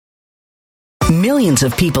Millions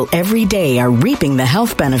of people every day are reaping the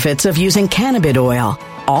health benefits of using cannabis oil,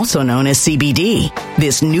 also known as CBD.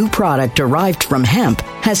 This new product derived from hemp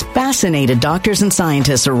has fascinated doctors and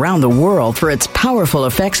scientists around the world for its powerful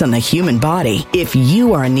effects on the human body. If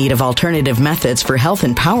you are in need of alternative methods for health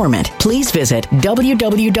empowerment, please visit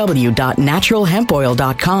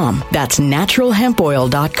www.naturalhempoil.com. That's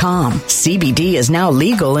naturalhempoil.com. CBD is now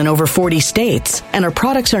legal in over 40 states, and our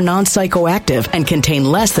products are non-psychoactive and contain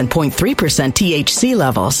less than 0.3% THC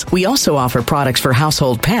levels. We also offer products for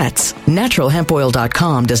household pets.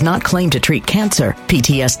 Naturalhempoil.com does not claim to treat cancer,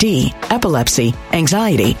 PTSD, epilepsy,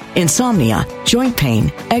 anxiety, insomnia, joint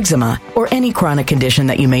pain, eczema, or any chronic condition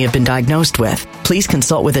that you may have been diagnosed with. Please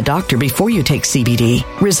consult with a doctor before you take CBD.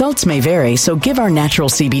 Results may vary, so give our natural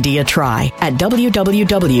CBD a try at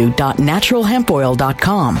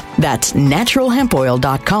www.naturalhempoil.com. That's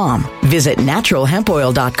naturalhempoil.com. Visit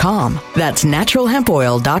naturalhempoil.com. That's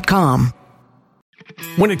naturalhempoil.com.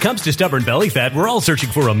 When it comes to stubborn belly fat, we're all searching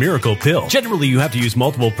for a miracle pill. Generally, you have to use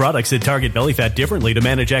multiple products that target belly fat differently to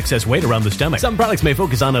manage excess weight around the stomach. Some products may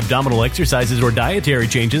focus on abdominal exercises or dietary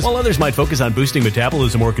changes, while others might focus on boosting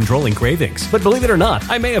metabolism or controlling cravings. But believe it or not,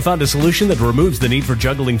 I may have found a solution that removes the need for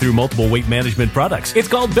juggling through multiple weight management products. It's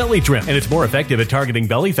called Belly Trim, and it's more effective at targeting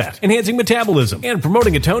belly fat, enhancing metabolism, and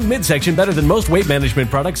promoting a toned midsection better than most weight management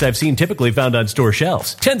products I've seen typically found on store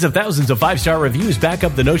shelves. Tens of thousands of 5-star reviews back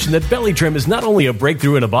up the notion that Belly Trim is not only a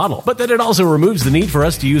breakthrough in a bottle, but that it also removes the need for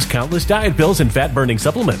us to use countless diet pills and fat-burning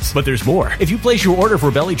supplements. But there's more. If you place your order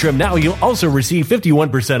for Belly Trim now, you'll also receive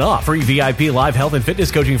 51% off, free VIP live health and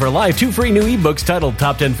fitness coaching for life, 2 free new ebooks titled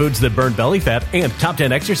Top 10 Foods That Burn Belly Fat and Top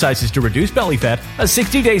 10 Exercises to Reduce Belly Fat, a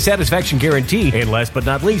 60-day satisfaction guarantee, and last but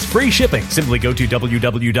not least, free shipping. Simply go to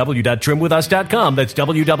www.trimwithus.com. That's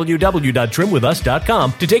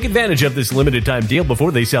www.trimwithus.com to take advantage of this limited time deal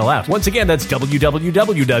before they sell out. Once again, that's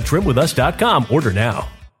www.trimwithus.com. Order now.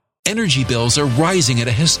 Energy bills are rising at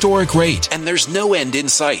a historic rate, and there's no end in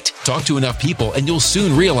sight. Talk to enough people, and you'll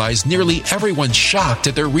soon realize nearly everyone's shocked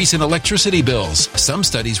at their recent electricity bills. Some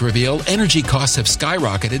studies reveal energy costs have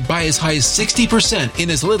skyrocketed by as high as 60%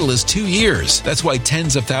 in as little as 2 years. That's why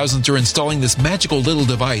tens of thousands are installing this magical little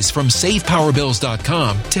device from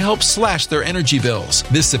SavePowerBills.com to help slash their energy bills.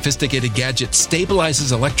 This sophisticated gadget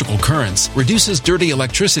stabilizes electrical currents, reduces dirty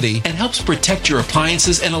electricity, and helps protect your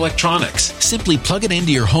appliances and electronics. Simply plug it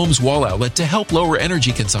into your home's wall outlet to help lower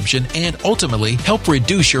energy consumption and ultimately help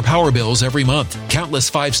reduce your power bills every month.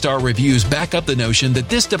 Countless 5-star reviews back up the notion that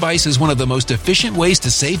this device is one of the most efficient ways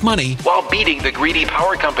to save money while beating the greedy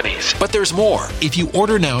power companies. But there's more. If you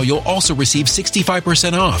order now, you'll also receive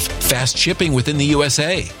 65% off, fast shipping within the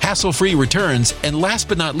USA, hassle-free returns, and last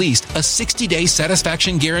but not least, a 60-day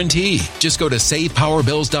satisfaction guarantee. Just go to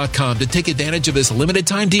SavePowerBills.com to take advantage of this limited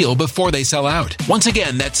time deal before they sell out. Once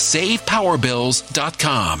again, that's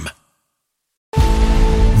SavePowerBills.com.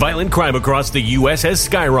 Violent crime across the U.S. has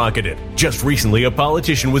skyrocketed. Just recently, a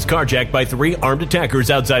politician was carjacked by 3 armed attackers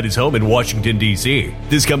outside his home in Washington, D.C.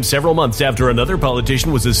 This comes several months after another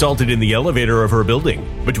politician was assaulted in the elevator of her building.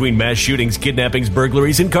 Between mass shootings, kidnappings,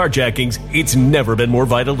 burglaries, and carjackings, it's never been more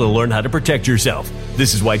vital to learn how to protect yourself.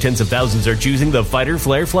 This is why tens of thousands are choosing the Fighter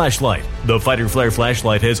Flare flashlight. The Fighter Flare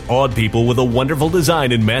flashlight has awed people with a wonderful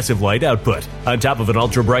design and massive light output. On top of an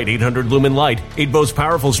ultra-bright 800-lumen light, it boasts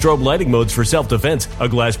powerful strobe lighting modes for self-defense, a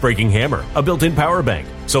glass-breaking hammer, a built-in power bank,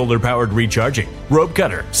 solar-powered recharging, rope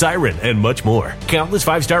cutter, siren, and much more. Countless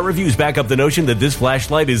 5-star reviews back up the notion that this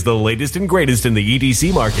flashlight is the latest and greatest in the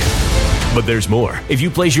EDC market. But there's more. If you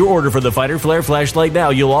place your order for the Fighter Flare flashlight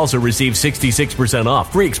now, you'll also receive 66%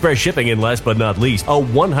 off, free express shipping, and last but not least, a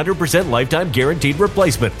 100% lifetime guaranteed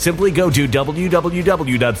replacement. Simply go to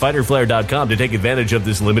www.fighterflare.com to take advantage of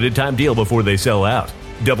this limited time deal before they sell out.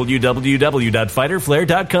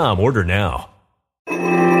 www.fighterflare.com. Order now.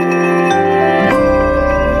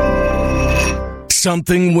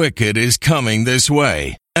 Something wicked is coming this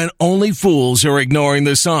way, and only fools are ignoring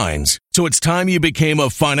the signs. So it's time you became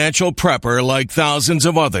a financial prepper like thousands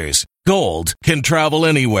of others. Gold can travel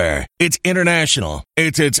anywhere. It's international.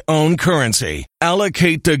 It's its own currency.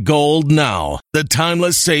 Allocate to gold now, the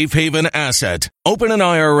timeless safe haven asset. Open an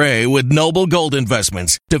IRA with Noble Gold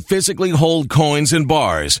Investments to physically hold coins and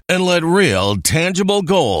bars and let real, tangible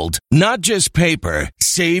gold, not just paper,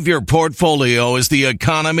 Save your portfolio as the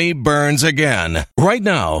economy burns again. Right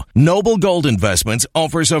now, Noble Gold Investments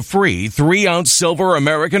offers a free 3-ounce silver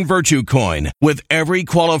American Virtue coin with every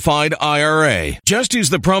qualified IRA. Just use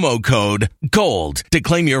the promo code GOLD to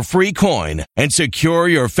claim your free coin and secure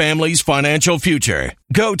your family's financial future.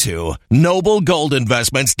 Go to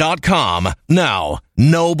noblegoldinvestments.com now.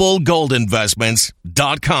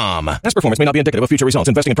 noblegoldinvestments.com. Past performance may not be indicative of future results.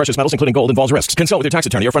 Investing in precious metals, including gold, involves risks. Consult with your tax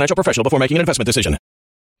attorney or financial professional before making an investment decision.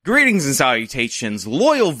 Greetings and salutations,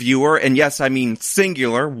 loyal viewer, and yes, I mean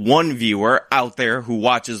singular, one viewer out there who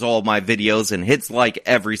watches all my videos and hits like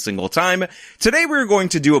every single time. Today we're going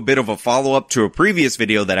to do a bit of a follow-up to a previous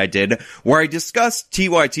video that I did where I discussed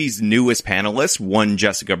TYT's newest panelist, one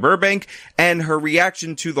Jessica Burbank, and her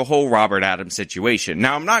reaction to the whole Robert Adams situation.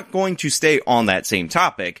 Now, I'm not going to stay on that same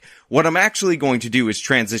topic. What I'm actually going to do is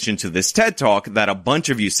transition to this TED Talk that a bunch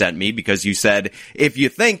of you sent me because you said, if you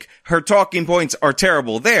think her talking points are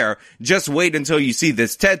terrible there, just wait until you see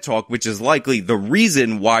this TED Talk, which is likely the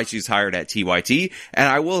reason why she's hired at TYT. And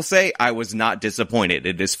I will say I was not disappointed.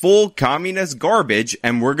 It is full communist garbage,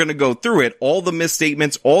 and we're going to go through it, all the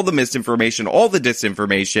misstatements, all the misinformation, all the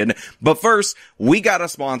disinformation. But first, we got a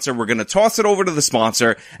sponsor. We're going to toss it over to the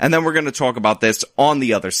sponsor, and then we're going to talk about this on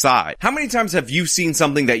the other side. How many times have you seen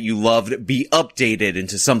something that you loved be updated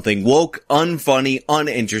into something woke, unfunny,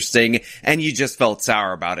 uninteresting, and you just felt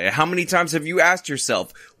sour about it? How many times have you asked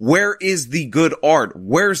yourself, where is the good art?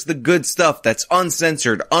 Where's the good stuff that's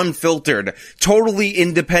uncensored, unfiltered, totally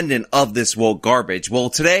independent of this woke garbage?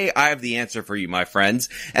 Well, today I have the answer for you, my friends,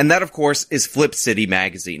 and that, of course, is Flip City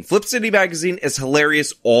Magazine. Flip City Magazine is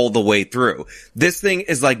hilarious all the way through. This thing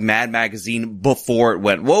is like Mad Magazine before it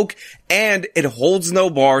went woke, and it holds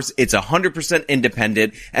no bars. It's 100%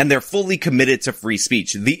 independent, and they're fully committed to free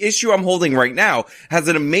speech. The issue I'm holding right now has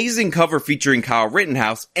an amazing cover featuring Kyle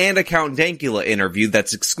Rittenhouse and a Count Dankula interview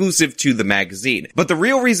that's exclusive to the magazine. But the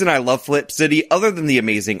real reason I love Flip City, other than the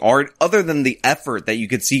amazing art, other than the effort that you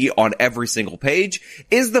can see on every single page,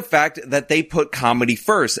 is the fact that they put comedy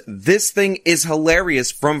first. This thing is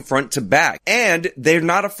hilarious from front to back, and they're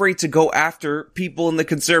not afraid to go after people in the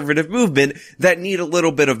conservative movement that need a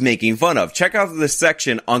little bit of making fun of. Check out this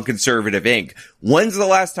section on Conservative Inc. When's the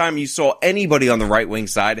last time you saw anybody on the right-wing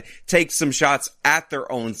side take some shots at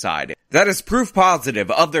their own side? That is proof positive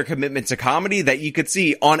of their commitment to comedy that you could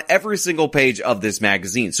see on every single page of this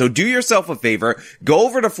magazine. So do yourself a favor, go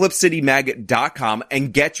over to flipcitymag.com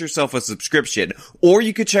and get yourself a subscription. Or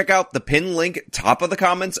you could check out the pinned link top of the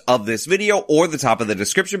comments of this video or the top of the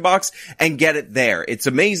description box and get it there. It's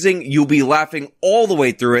amazing. You'll be laughing all the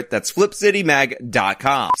way through it. That's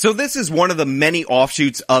flipcitymag.com. So this is one of the many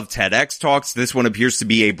offshoots of TEDx Talks. This one appears to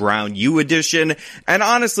be a Brown U edition. And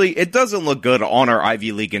honestly, it doesn't look good on our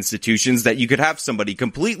Ivy League institutions that you could have somebody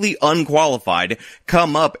completely unqualified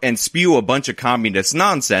come up and spew a bunch of communist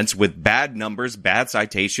nonsense with bad numbers, bad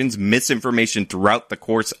citations, misinformation throughout the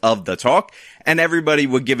course of the talk, and everybody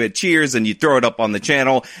would give it cheers and you throw it up on the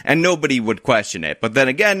channel and nobody would question it. But then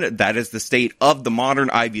again, that is the state of the modern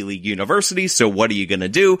Ivy League university, so what are you gonna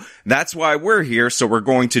do? That's why we're here, so we're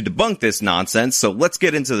going to debunk this nonsense, so let's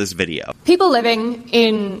get into this video. People living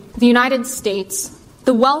in the United States,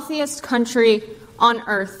 the wealthiest country on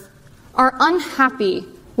earth, are unhappy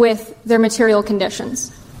with their material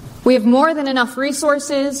conditions. We have more than enough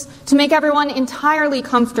resources to make everyone entirely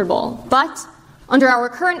comfortable, but under our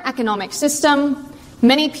current economic system,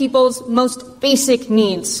 many people's most basic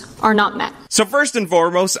needs are not met. So first and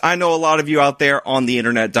foremost, I know a lot of you out there on the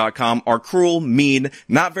internet.com are cruel, mean,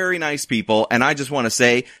 not very nice people, and I just want to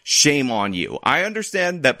say, shame on you. I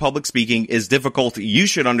understand that public speaking is difficult. You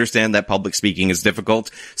should understand that public speaking is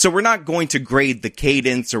difficult. So we're not going to grade the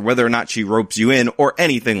cadence or whether or not she ropes you in or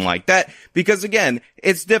anything like that, because again,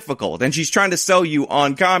 it's difficult, and she's trying to sell you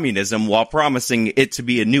on communism while promising it to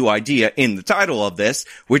be a new idea in the title of this,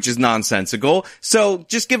 which is nonsensical. So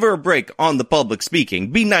just give her a break on the public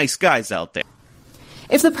speaking. Be nice guys out there.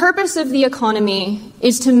 If the purpose of the economy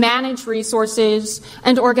is to manage resources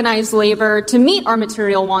and organize labor to meet our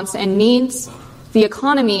material wants and needs, the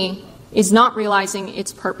economy is not realizing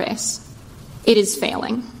its purpose. It is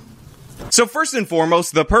failing. So first and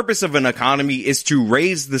foremost, the purpose of an economy is to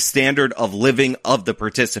raise the standard of living of the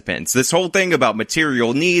participants. This whole thing about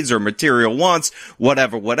material needs or material wants,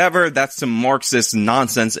 whatever, that's some Marxist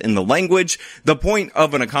nonsense in the language. The point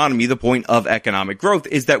of an economy, the point of economic growth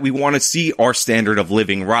is that we want to see our standard of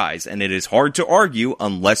living rise. And it is hard to argue,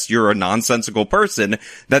 unless you're a nonsensical person,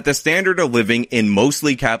 that the standard of living in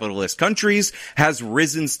mostly capitalist countries has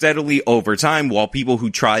risen steadily over time, while people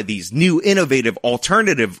who try these new innovative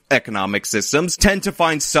alternative economic economic systems tend to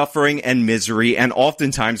find suffering and misery and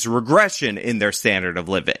oftentimes regression in their standard of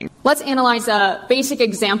living. Let's analyze a basic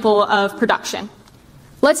example of production.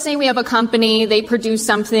 Let's say we have a company, they produce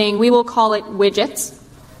something, we will call it widgets.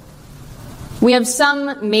 We have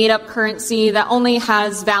some made-up currency that only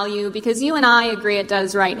has value because you and I agree it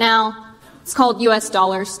does right now. It's called US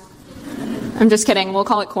dollars. I'm just kidding, we'll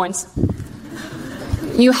call it coins.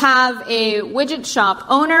 You have a widget shop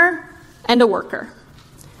owner and a worker.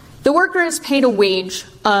 The worker is paid a wage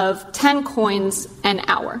of 10 coins an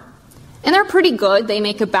hour. And they're pretty good. They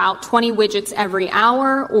make about 20 widgets every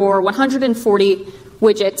hour or 140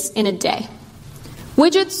 widgets in a day.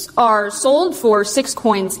 Widgets are sold for 6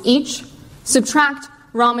 coins each. Subtract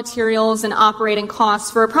raw materials and operating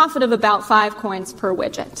costs for a profit of about 5 coins per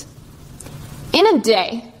widget. In a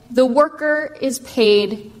day, the worker is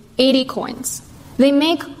paid 80 coins. They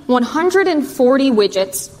make 140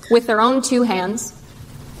 widgets with their own 2 hands,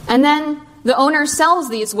 and then the owner sells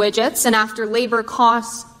these widgets and after labor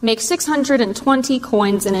costs makes 620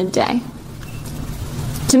 coins in a day.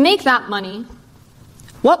 To make that money,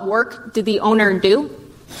 what work did the owner do?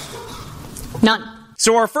 None.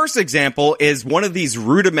 So our first example is one of these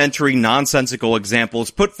rudimentary, nonsensical examples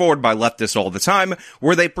put forward by leftists all the time,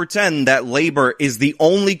 where they pretend that labor is the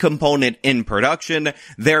only component in production.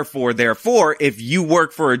 Therefore, if you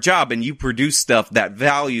work for a job and you produce stuff that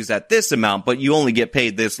values at this amount, but you only get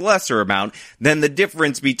paid this lesser amount, then the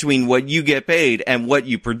difference between what you get paid and what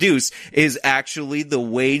you produce is actually the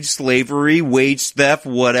wage slavery, wage theft,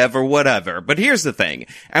 whatever. But here's the thing,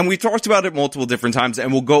 and we talked about it multiple different times,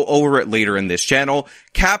 and we'll go over it later in this channel.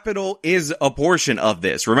 Capital is a portion of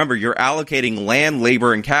this. Remember, you're allocating land,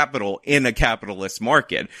 labor, and capital in a capitalist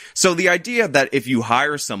market. So the idea that if you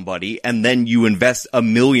hire somebody and then you invest $1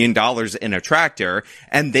 million in a tractor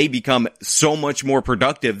and they become so much more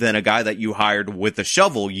productive than a guy that you hired with a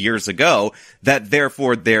shovel years ago, that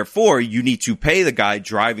therefore you need to pay the guy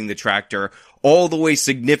driving the tractor all the way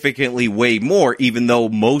significantly way more, even though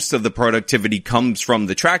most of the productivity comes from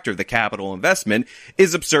the tractor, the capital investment,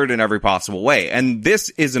 is absurd in every possible way. And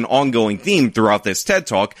this is an ongoing theme throughout this TED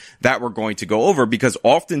Talk that we're going to go over, because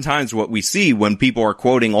oftentimes what we see when people are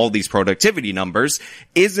quoting all these productivity numbers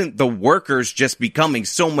isn't the workers just becoming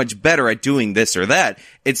so much better at doing this or that.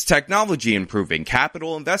 It's technology improving,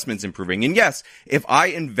 capital investments improving. And yes, if I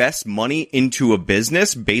invest money into a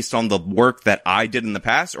business based on the work that I did in the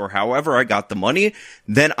past or however I got the money,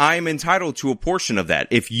 then I'm entitled to a portion of that.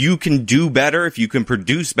 If you can do better, if you can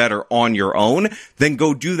produce better on your own, then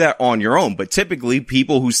go do that on your own. But typically,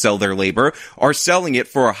 people who sell their labor are selling it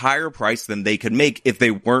for a higher price than they could make if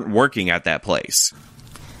they weren't working at that place.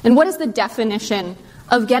 And what is the definition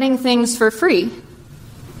of getting things for free?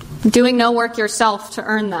 Doing no work yourself to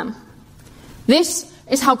earn them. This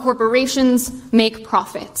is how corporations make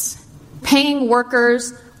profits, paying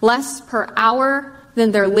workers less per hour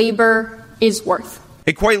than their labor is worth.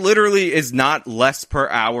 It quite literally is not less per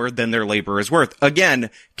hour than their labor is worth. Again,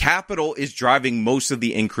 capital is driving most of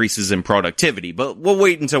the increases in productivity, but we'll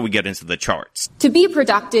wait until we get into the charts. To be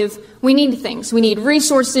productive, we need things. We need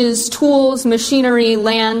resources, tools, machinery,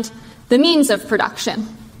 land, the means of production.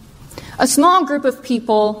 A small group of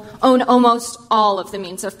people own almost all of the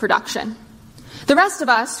means of production. The rest of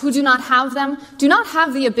us who do not have them do not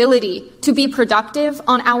have the ability to be productive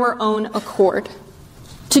on our own accord.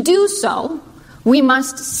 To do so, we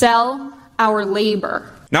must sell our labor.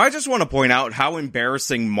 Now, I just want to point out how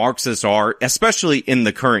embarrassing Marxists are, especially in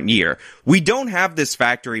the current year. We don't have this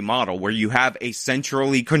factory model where you have a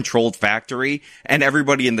centrally controlled factory and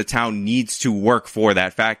everybody in the town needs to work for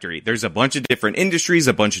that factory. There's a bunch of different industries,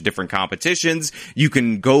 a bunch of different competitions. You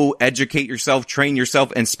can go educate yourself, train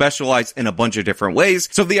yourself, and specialize in a bunch of different ways.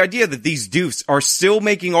 So the idea that these doofs are still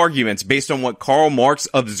making arguments based on what Karl Marx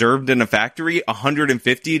observed in a factory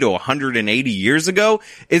 150 to 180 years ago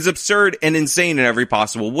is absurd and insane in every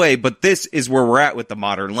possible way, but this is where we're at with the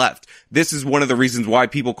modern left. This is one of the reasons why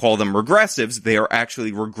people call them regressives. They are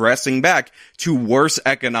actually regressing back to worse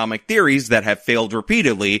economic theories that have failed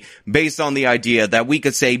repeatedly based on the idea that we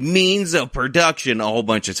could say means of production a whole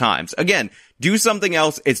bunch of times. Again, do something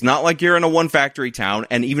else. It's not like you're in a one factory town,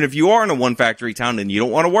 and even if you are in a one factory town and you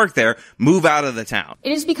don't want to work there, move out of the town.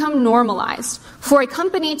 It has become normalized for a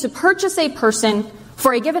company to purchase a person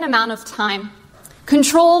for a given amount of time,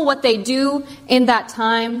 control what they do in that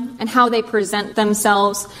time and how they present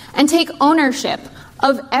themselves, and take ownership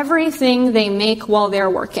of everything they make while they're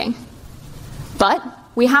working. But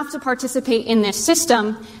we have to participate in this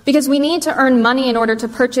system because we need to earn money in order to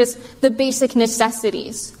purchase the basic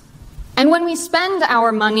necessities. And when we spend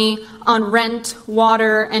our money on rent,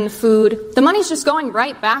 water, and food, the money's just going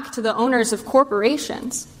right back to the owners of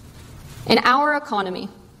corporations. In our economy,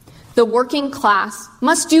 the working class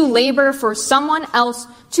must do labor for someone else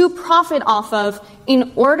to profit off of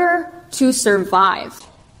in order to survive.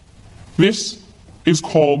 This is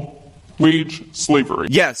called wage slavery.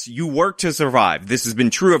 Yes, you work to survive. This has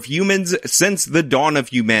been true of humans since the dawn of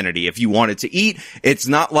humanity. If you wanted to eat, it's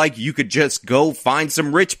not like you could just go find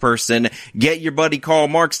some rich person, get your buddy Karl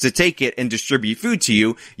Marx to take it and distribute food to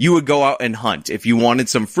you. You would go out and hunt. If you wanted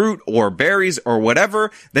some fruit or berries or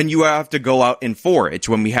whatever, then you have to go out and forage.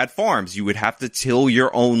 When we had farms, you would have to till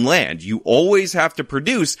your own land. You always have to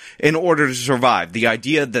produce in order to survive. The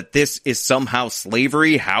idea that this is somehow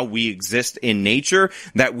slavery, how we exist in nature,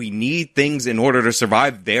 that we need things in order to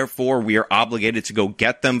survive, therefore we are obligated to go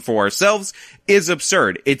get them for ourselves, is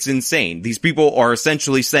absurd. It's insane. These people are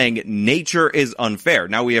essentially saying nature is unfair.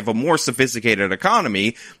 Now we have a more sophisticated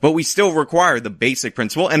economy, but we still require the basic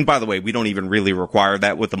principle, and by the way, we don't even really require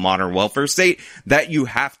that with the modern welfare state, that you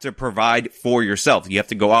have to provide for yourself. You have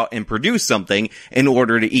to go out and produce something in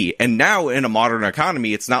order to eat. And now in a modern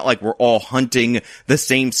economy, it's not like we're all hunting the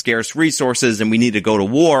same scarce resources and we need to go to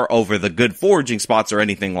war over the good foraging spots or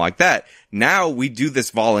anything like that. Now we do this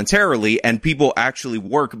voluntarily, and people actually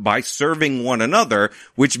work by serving one another,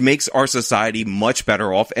 which makes our society much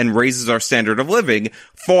better off and raises our standard of living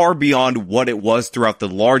far beyond what it was throughout the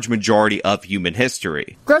large majority of human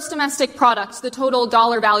history. Gross domestic products, the total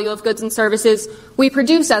dollar value of goods and services we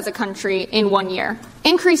produce as a country in 1 year,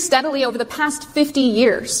 increased steadily over the past 50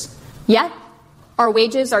 years. Yet, our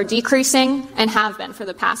wages are decreasing and have been for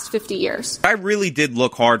the past 50 years. I really did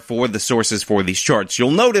look hard for the sources for these charts.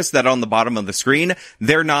 You'll notice that on the bottom of the screen,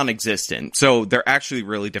 they're non-existent. So they're actually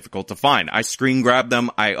really difficult to find. I screen grabbed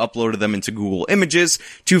them. I uploaded them into Google Images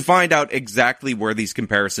to find out exactly where these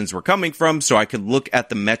comparisons were coming from so I could look at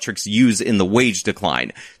the metrics used in the wage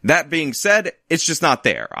decline. That being said, it's just not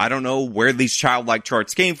there. I don't know where these childlike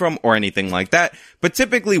charts came from or anything like that. But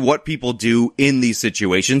typically what people do in these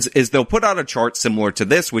situations is they'll put out a chart similar to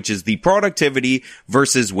this, which is the productivity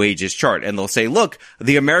versus wages chart. And they'll say, look,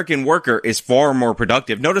 the American worker is far more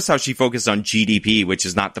productive. Notice how she focused on GDP, which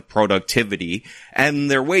is not the productivity, and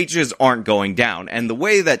their wages aren't going down. And the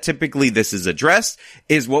way that typically this is addressed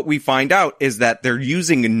is what we find out is that they're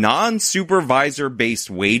using non-supervisor based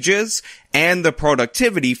wages and the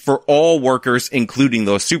productivity for all workers, including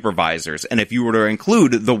those supervisors. And if you were to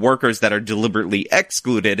include the workers that are deliberately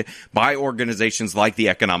excluded by organizations like the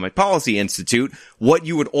Economic Policy Institute, what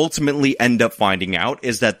you would ultimately end up finding out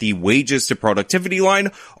is that the wages to productivity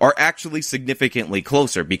line are actually significantly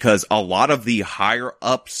closer, because a lot of the higher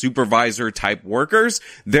up supervisor type workers,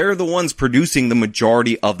 they're the ones producing the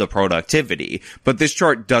majority of the productivity. But this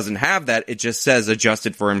chart doesn't have that. It just says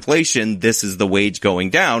adjusted for inflation, this is the wage going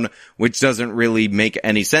down, which doesn't really make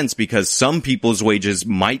any sense because some people's wages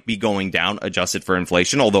might be going down adjusted for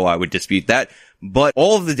inflation, although I would dispute that. But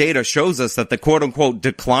all of the data shows us that the quote-unquote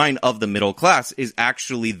decline of the middle class is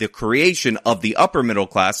actually the creation of the upper middle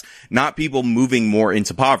class, not people moving more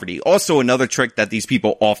into poverty. Also, another trick that these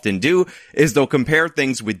people often do is they'll compare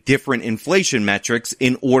things with different inflation metrics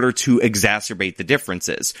in order to exacerbate the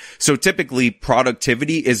differences. So typically,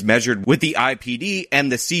 productivity is measured with the IPD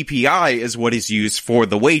and the CPI is what is used for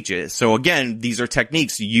the wages. So again, these are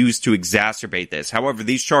techniques used to exacerbate this. However,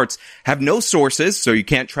 these charts have no sources, so you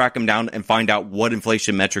can't track them down and find out what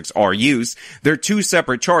inflation metrics are used. They're two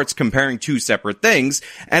separate charts comparing two separate things.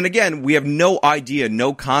 And again, we have no idea,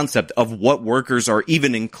 no concept of what workers are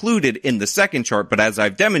even included in the second chart. But as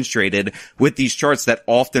I've demonstrated with these charts that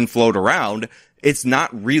often float around, it's not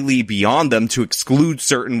really beyond them to exclude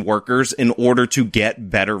certain workers in order to get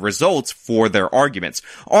better results for their arguments.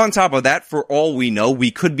 On top of that, for all we know, we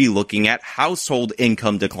could be looking at household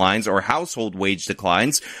income declines or household wage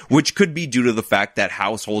declines, which could be due to the fact that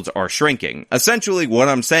households are shrinking. Essentially, what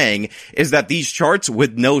I'm saying is that these charts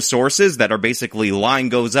with no sources that are basically line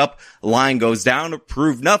goes up, line goes down,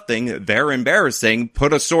 prove nothing, they're embarrassing,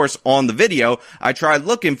 put a source on the video, I tried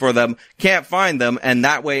looking for them, can't find them, and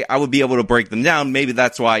that way I would be able to break them down. Maybe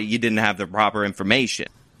that's why you didn't have the proper information.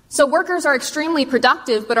 So workers are extremely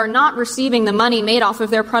productive but are not receiving the money made off of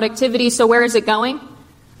their productivity. So where is it going?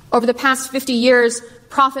 Over the past 50 years,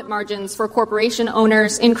 profit margins for corporation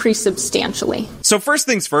owners increased substantially. So first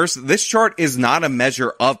things first, this chart is not a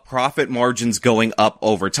measure of profit margins going up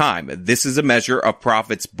over time. This is a measure of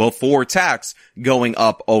profits before tax going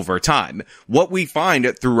up over time. What we find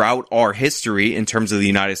throughout our history in terms of the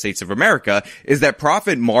United States of America is that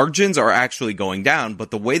profit margins are actually going down,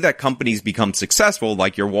 but the way that companies become successful,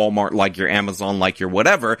 like your Walmart, like your Amazon, like your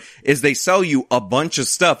whatever, is they sell you a bunch of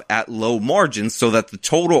stuff at low margins so that the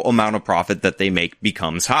total amount of profit that they make becomes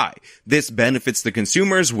becomes high. This benefits the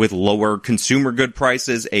consumers with lower consumer good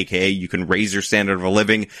prices, aka you can raise your standard of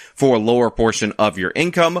living for a lower portion of your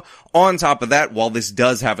income. On top of that, while this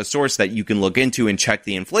does have a source that you can look into and check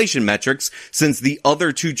the inflation metrics, since the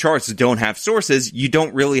other two charts don't have sources, you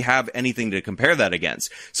don't really have anything to compare that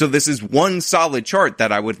against. So this is one solid chart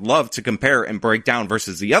that I would love to compare and break down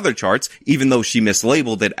versus the other charts, even though she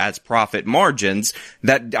mislabeled it as profit margins,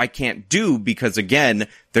 that I can't do because, again,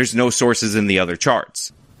 there's no sources in the other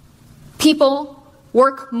charts. People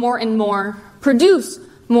work more and more, produce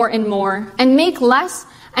more and more, and make less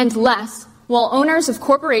and less, while owners of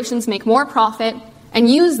corporations make more profit and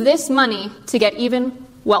use this money to get even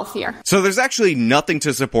wealthier. So there's actually nothing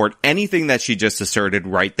to support anything that she just asserted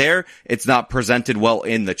right there. It's not presented well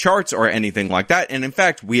in the charts or anything like that. And in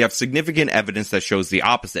fact, we have significant evidence that shows the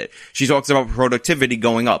opposite. She talks about productivity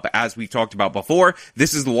going up. As we talked about before,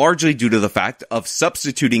 this is largely due to the fact of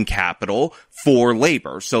substituting capital for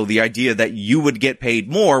labor. So the idea that you would get paid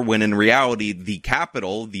more when in reality the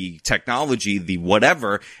capital, the technology, the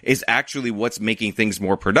whatever is actually what's making things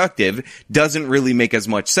more productive doesn't really make as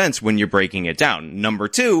much sense when you're breaking it down. Number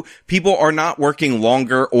two, people are not working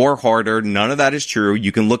longer or harder. None of that is true.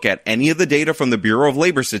 You can look at any of the data from the Bureau of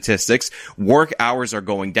Labor Statistics. Work hours are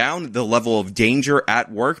going down. The level of danger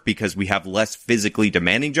at work, because we have less physically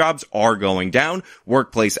demanding jobs, are going down.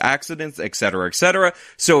 Workplace accidents, etc., etc.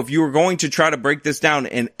 So if you were going to try to break this down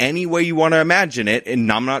in any way you want to imagine it,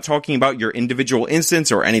 and I'm not talking about your individual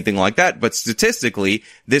instance or anything like that, but statistically,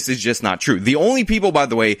 this is just not true. The only people, by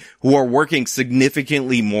the way, who are working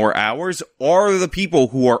significantly more hours are the people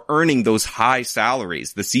who are earning those high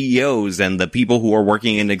salaries, the CEOs and the people who are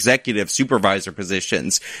working in executive supervisor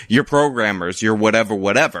positions, your programmers, your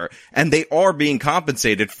whatever, and they are being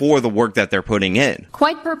compensated for the work that they're putting in.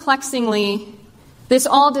 Quite perplexingly, this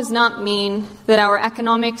all does not mean that our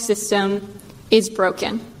economic system is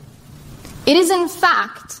broken. It is in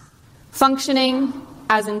fact functioning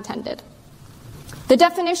as intended. The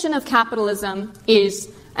definition of capitalism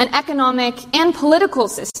is an economic and political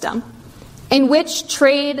system in which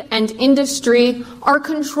trade and industry are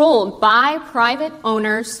controlled by private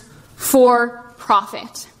owners for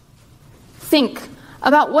profit. Think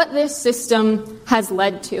about what this system has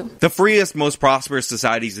led to. The freest, most prosperous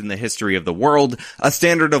societies in the history of the world, a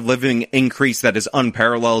standard of living increase that is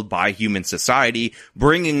unparalleled by human society,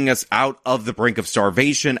 bringing us out of the brink of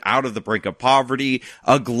starvation, out of the brink of poverty,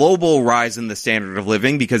 a global rise in the standard of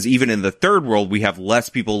living, because even in the third world, we have less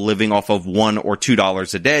people living off of $1 or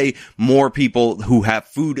 $2 a day, more people who have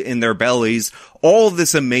food in their bellies. All of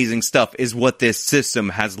this amazing stuff is what this system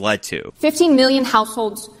has led to. 15 million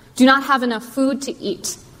households do not have enough food to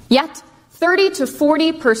eat. Yet, 30 to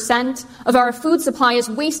 40% of our food supply is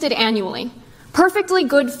wasted annually. Perfectly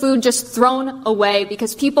good food just thrown away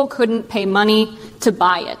because people couldn't pay money to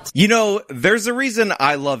buy it. You know, there's a reason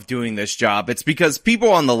I love doing this job. It's because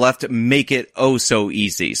people on the left make it oh so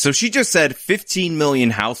easy. So she just said 15 million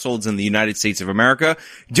households in the United States of America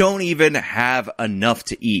don't even have enough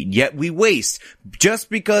to eat. Yet we waste just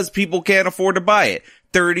because people can't afford to buy it.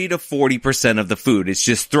 30 to 40% of the food is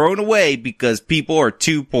just thrown away because people are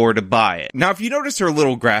too poor to buy it. Now, if you notice her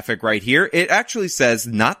little graphic right here, it actually says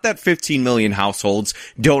not that 15 million households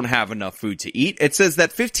don't have enough food to eat. It says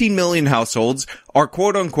that 15 million households are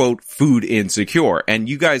quote-unquote food insecure. And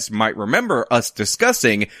you guys might remember us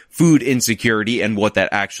discussing food insecurity and what that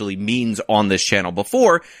actually means on this channel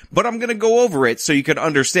before, but I'm going to go over it so you can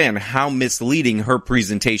understand how misleading her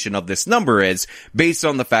presentation of this number is based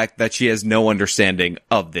on the fact that she has no understanding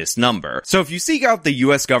of this number. So if you seek out the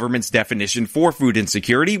US government's definition for food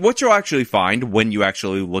insecurity, what you'll actually find when you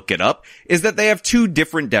actually look it up is that they have two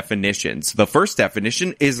different definitions. The first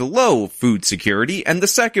definition is low food security, and the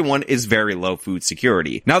second one is very low food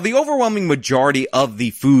security. Now, the overwhelming majority of the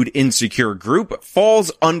food insecure group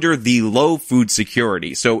falls under the low food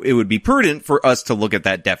security, so it would be prudent for us to look at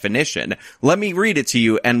that definition. Let me read it to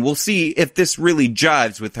you, and we'll see if this really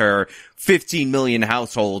jives with her 15 million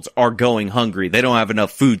households are going hungry. They don't have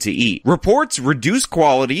enough food to eat. Reports reduce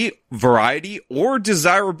quality, variety, or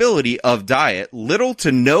desirability of diet, little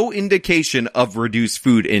to no indication of reduced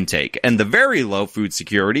food intake. And the very low food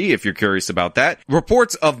security, if you're curious about that,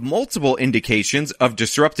 reports of multiple indications of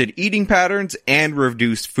disrupted eating patterns and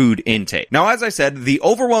reduced food intake. Now, as I said, the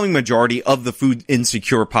overwhelming majority of the food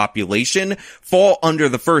insecure population fall under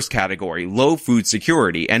the first category, low food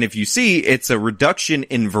security. And if you see, it's a reduction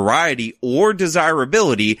in variety or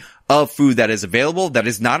desirability of food that is available, that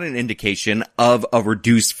is not an indication of a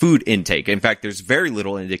reduced food intake. In fact, there's very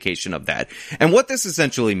little indication of that. And what this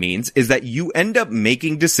essentially means is that you end up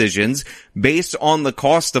making decisions based on the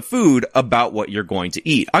cost of food about what you're going to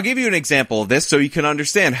eat. I'll give you an example of this so you can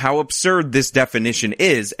understand how absurd this definition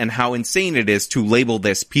is and how insane it is to label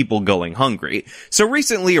this people going hungry. So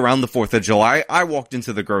recently, around the 4th of July, I walked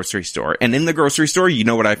into the grocery store, and in the grocery store, you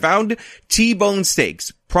know what I found? T-bone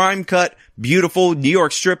steaks. Prime cut, beautiful New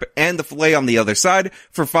York strip, and the filet on the other side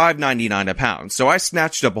for $5.99 a pound. So I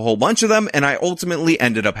snatched up a whole bunch of them, and I ultimately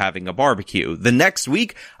ended up having a barbecue. The next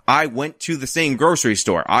week, I went to the same grocery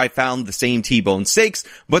store. I found the same T-bone steaks,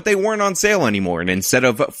 but they weren't on sale anymore. And instead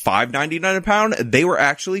of $5.99 a pound, they were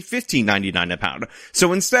actually $15.99 a pound.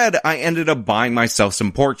 So instead, I ended up buying myself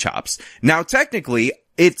some pork chops. Now, technically,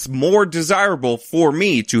 it's more desirable for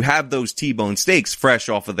me to have those T-bone steaks fresh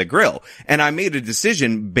off of the grill. And I made a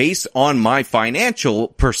decision based on my financial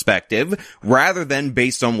perspective rather than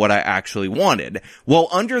based on what I actually wanted. Well,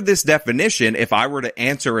 under this definition, if I were to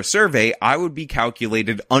answer a survey, I would be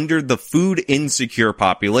calculated under the food insecure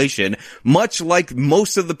population, much like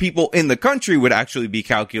most of the people in the country would actually be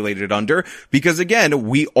calculated under, because again,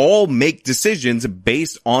 we all make decisions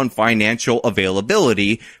based on financial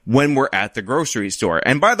availability when we're at the grocery store.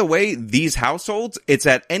 And by the way, these households, it's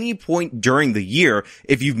at any point during the year,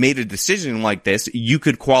 if you've made a decision like this, you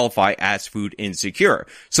could qualify as food insecure.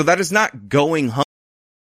 So that is not going hungry.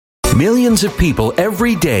 Millions of people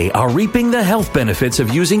every day are reaping the health benefits of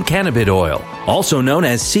using cannabis oil, also known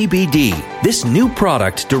as CBD. This new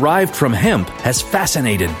product derived from hemp has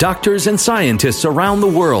fascinated doctors and scientists around the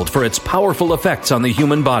world for its powerful effects on the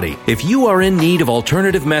human body. If you are in need of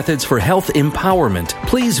alternative methods for health empowerment,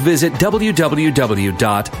 please visit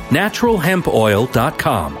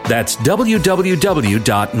www.naturalhempoil.com. That's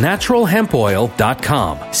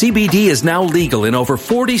www.naturalhempoil.com. CBD is now legal in over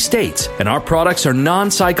 40 states, and our products are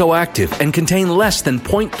non-psychoactive and contain less than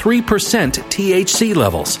 0.3% THC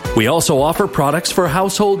levels. We also offer products for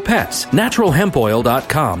household pets.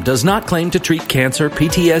 NaturalHempOil.com does not claim to treat cancer,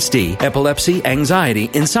 PTSD, epilepsy,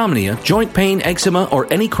 anxiety, insomnia, joint pain, eczema, or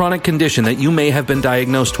any chronic condition that you may have been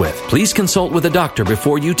diagnosed with. Please consult with a doctor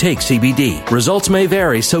before you take CBD. Results may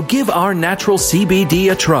vary, so give our natural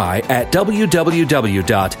CBD a try at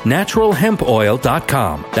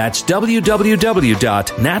www.naturalhempoil.com. That's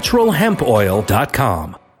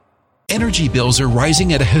www.naturalhempoil.com. Energy bills are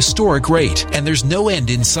rising at a historic rate, and there's no end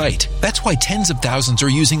in sight. That's why tens of thousands are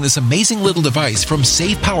using this amazing little device from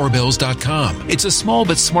SavePowerBills.com. It's a small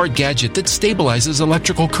but smart gadget that stabilizes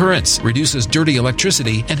electrical currents, reduces dirty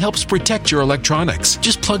electricity, and helps protect your electronics.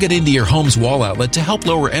 Just plug it into your home's wall outlet to help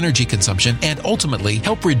lower energy consumption and ultimately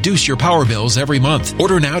help reduce your power bills every month.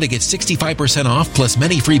 Order now to get 65% off plus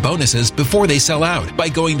many free bonuses before they sell out by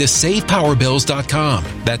going to SavePowerBills.com.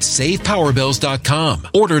 That's SavePowerBills.com.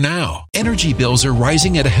 Order now. Energy bills are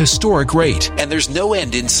rising at a historic rate, and there's no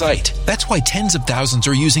end in sight. That's why tens of thousands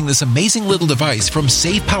are using this amazing little device from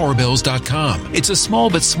SavePowerBills.com. It's a small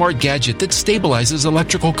but smart gadget that stabilizes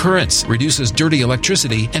electrical currents, reduces dirty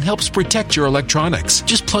electricity, and helps protect your electronics.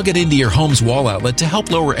 Just plug it into your home's wall outlet to help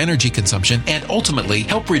lower energy consumption and ultimately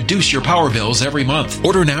help reduce your power bills every month.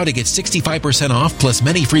 Order now to get 65% off plus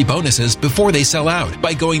many free bonuses before they sell out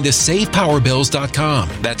by going to SavePowerBills.com.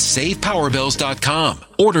 That's SavePowerBills.com.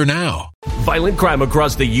 Order now. Violent crime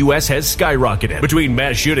across the U.S. has skyrocketed. Between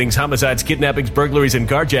mass shootings, homicides, kidnappings, burglaries, and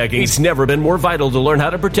carjackings, it's never been more vital to learn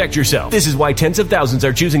how to protect yourself. This is why tens of thousands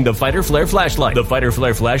are choosing the Fighter Flare flashlight. The Fighter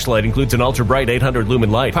Flare flashlight includes an ultra-bright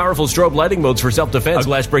 800-lumen light, powerful strobe lighting modes for self-defense, a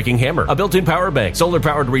glass-breaking hammer, a built-in power bank,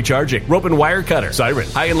 solar-powered recharging, rope and wire cutter, siren,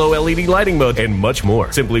 high and low LED lighting mode, and much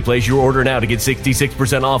more. Simply place your order now to get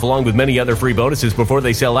 66% off along with many other free bonuses before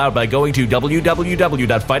they sell out by going to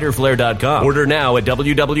www.fighterflare.com. Order now at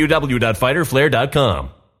www.fighterflare.com.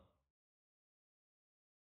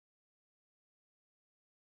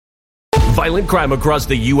 Violent crime across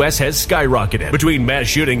the U.S. has skyrocketed. Between mass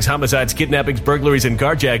shootings, homicides, kidnappings, burglaries, and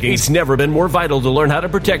carjackings, it's never been more vital to learn how to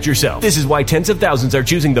protect yourself. This is why tens of thousands are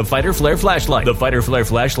choosing the Fighter Flare flashlight. The Fighter Flare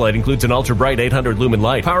flashlight includes an ultra-bright 800-lumen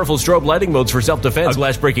light, powerful strobe lighting modes for self-defense, a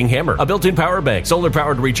glass-breaking hammer, a built-in power bank,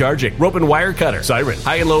 solar-powered recharging, rope and wire cutter, siren,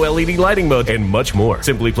 high and low LED lighting mode, and much more.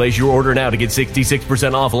 Simply place your order now to get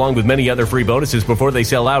 66% off along with many other free bonuses before they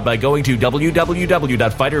sell out by going to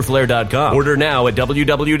www.fighterflare.com. Order now at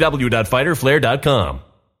www.fighterflare.com.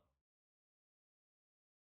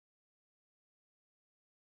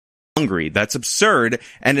 hungry. That's absurd,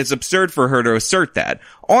 and it's absurd for her to assert that.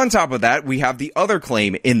 On top of that, we have the other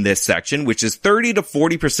claim in this section, which is 30 to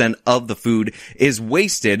 40% of the food is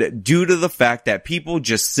wasted due to the fact that people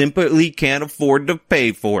just simply can't afford to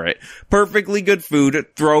pay for it. Perfectly good food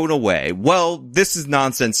thrown away. Well, this is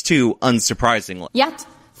nonsense too, unsurprisingly. Yet,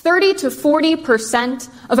 30 to 40%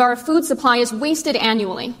 of our food supply is wasted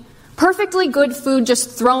annually. Perfectly good food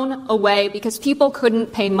just thrown away because people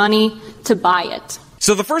couldn't pay money to buy it.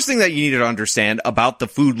 So the first thing that you need to understand about the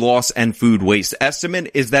food loss and food waste estimate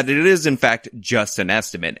is that it is in fact just an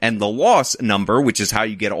estimate. And the loss number, which is how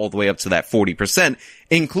you get all the way up to that 40%,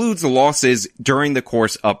 includes the losses during the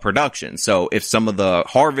course of production. So if some of the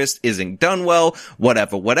harvest isn't done well,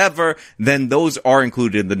 whatever, then those are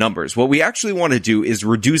included in the numbers. What we actually want to do is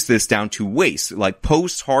reduce this down to waste, like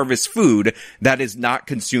post-harvest food that is not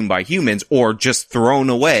consumed by humans or just thrown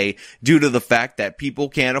away due to the fact that people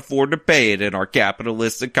can't afford to pay it in our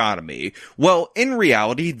capitalist economy. Well, in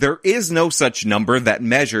reality, there is no such number that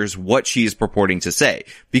measures what she is purporting to say,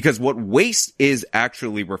 because what waste is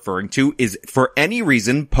actually referring to is for any reason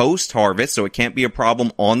post-harvest, so it can't be a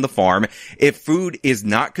problem on the farm. If food is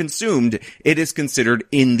not consumed, it is considered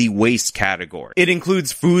in the waste category. It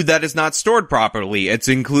includes food that is not stored properly. It's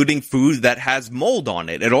including food that has mold on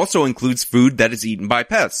it. It also includes food that is eaten by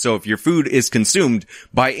pests. So if your food is consumed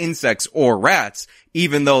by insects or rats,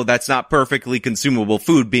 even though that's not perfectly consumable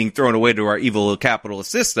food being thrown away to our evil capitalist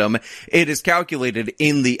system, it is calculated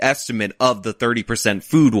in the estimate of the 30%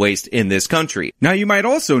 food waste in this country. Now, you might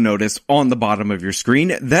also notice on the bottom of your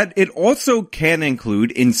screen that it also can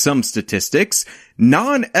include, in some statistics,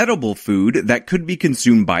 non-edible food that could be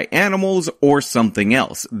consumed by animals or something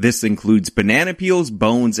else. This includes banana peels,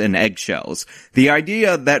 bones, and eggshells. The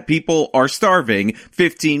idea that people are starving,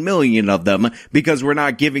 15 million of them, because we're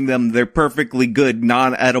not giving them their perfectly good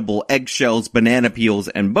non-edible eggshells, banana peels,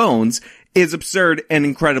 and bones is absurd and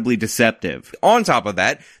incredibly deceptive. On top of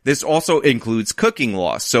that, this also includes cooking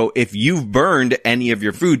loss. So if you've burned any of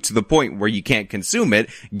your food to the point where you can't consume it,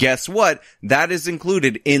 guess what? That is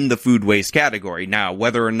included in the food waste category. Now,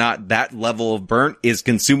 whether or not that level of burnt is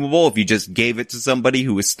consumable, if you just gave it to somebody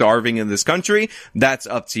who is starving in this country, that's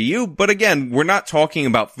up to you. But again, we're not talking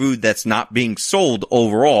about food that's not being sold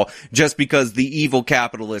overall just because the evil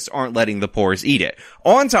capitalists aren't letting the poorest eat it.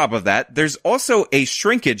 On top of that, there's also a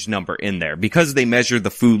shrinkage number in there. Because they measure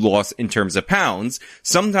the food loss in terms of pounds,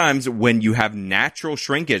 sometimes when you have natural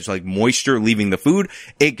shrinkage, like moisture leaving the food,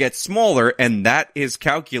 it gets smaller, and that is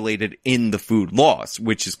calculated in the food loss,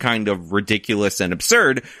 which is kind of ridiculous and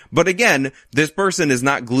absurd. But again, this person is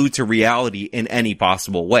not glued to reality in any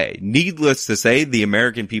possible way. Needless to say, the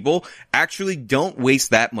American people actually don't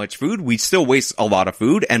waste that much food. We still waste a lot of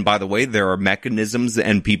food, and by the way, there are mechanisms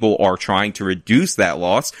and people are trying to reduce that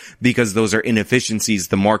loss because those are inefficiencies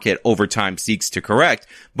the market over time seeks to correct,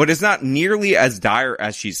 but it's not nearly as dire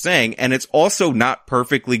as she's saying, and it's also not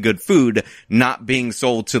perfectly good food not being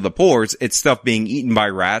sold to the poor. It's stuff being eaten by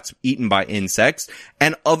rats, eaten by insects,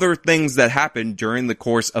 and other things that happen during the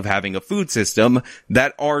course of having a food system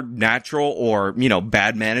that are natural or,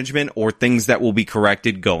 bad management or things that will be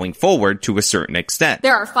corrected going forward to a certain extent.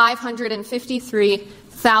 There are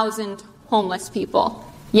 553,000 homeless people.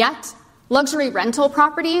 Yet, luxury rental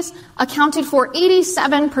properties accounted for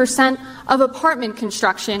 87% of apartment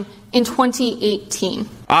construction in 2018.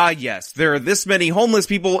 Ah, yes, there are this many homeless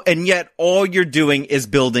people, and yet all you're doing is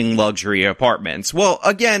building luxury apartments. Well,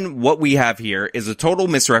 again, what we have here is a total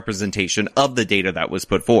misrepresentation of the data that was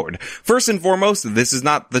put forward. First and foremost, this is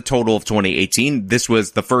not the total of 2018. This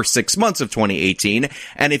was the first 6 months of 2018.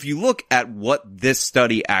 And if you look at what this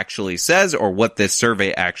study actually says, or what this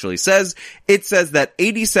survey actually says, it says that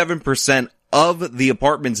 87% of the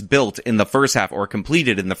apartments built in the first half or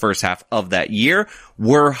completed in the first half of that year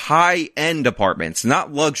were high-end apartments,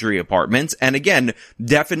 not luxury apartments. And again,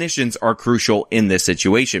 definitions are crucial in this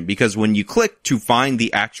situation because when you click to find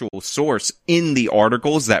the actual source in the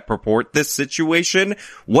articles that purport this situation,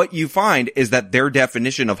 what you find is that their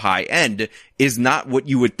definition of high-end is not what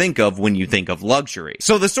you would think of when you think of luxury.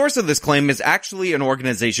 So the source of this claim is actually an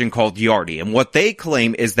organization called Yardi, and what they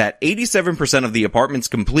claim is that 87% of the apartments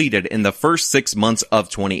completed in the first 6 months of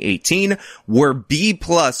 2018 were B+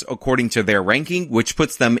 according to their ranking, which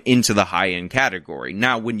puts them into the high-end category.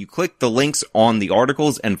 Now, when you click the links on the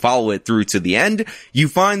articles and follow it through to the end, you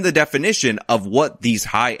find the definition of what these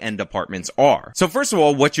high-end apartments are. So first of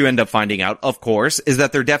all, what you end up finding out, of course, is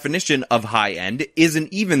that their definition of high-end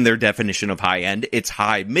isn't even their definition of high high end, it's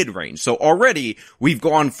high mid-range. So already we've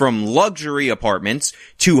gone from luxury apartments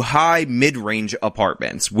to high mid-range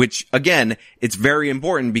apartments, which again, it's very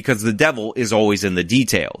important because the devil is always in the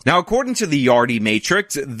details. Now, according to the Yardi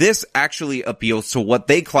Matrix, this actually appeals to what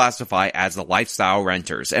they classify as the lifestyle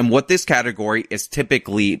renters. And what this category is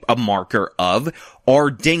typically a marker of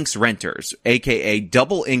are dinks renters, aka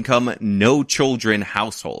double income, no children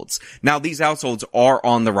households. Now, these households are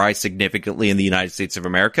on the rise significantly in the United States of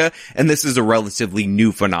America, and this is a relatively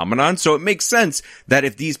new phenomenon, so it makes sense that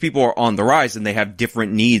if these people are on the rise and they have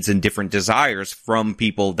different needs and different desires from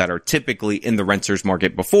people that are typically in the renters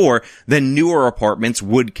market before, then newer apartments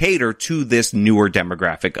would cater to this newer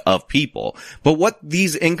demographic of people. But what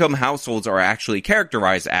these income households are actually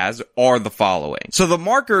characterized as are the following. So the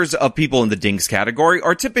markers of people in the dinks category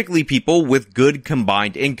are typically people with good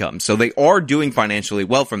combined income, so they are doing financially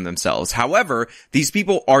well for themselves. However, these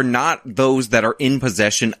people are not those that are in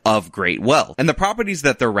possession of great wealth, and the properties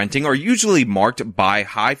that they're renting are usually marked by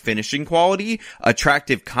high finishing quality,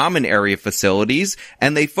 attractive common area facilities,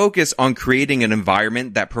 and they focus on creating an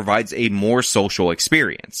environment that provides a more social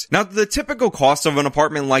experience. Now, the typical cost of an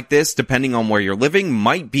apartment like this, depending on where you're living,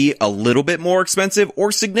 might be a little bit more expensive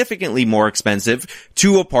or significantly more expensive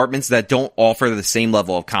to apartments that don't offer the same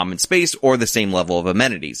level of common space or the same level of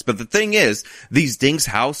amenities. But the thing is, these dinks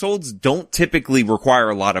households don't typically require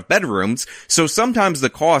a lot of bedrooms, so sometimes the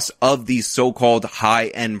cost of these so-called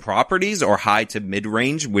high-end properties, or high to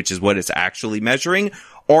mid-range, which is what it's actually measuring,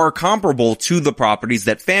 are comparable to the properties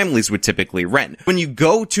that families would typically rent. When you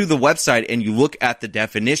go to the website and you look at the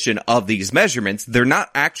definition of these measurements, they're not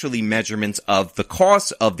actually measurements of the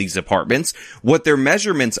cost of these apartments. What they're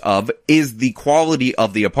measurements of is the quality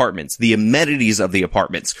of the apartments, the amenities of the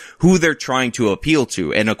apartments, who they're trying to appeal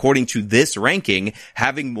to. And according to this ranking,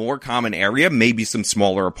 having more common area, maybe some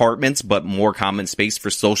smaller apartments, but more common space for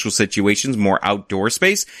social situations, more outdoor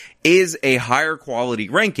space, is a higher quality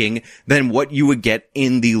ranking than what you would get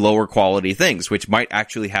in the lower quality things, which might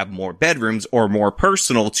actually have more bedrooms or more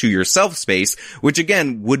personal to yourself space, which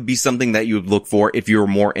again would be something that you would look for if you were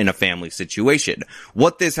more in a family situation.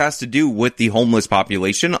 What this has to do with the homeless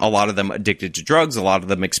population, a lot of them addicted to drugs, a lot of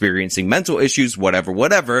them experiencing mental issues,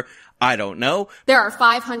 whatever, I don't know. There are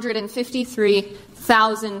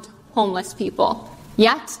 553,000 homeless people.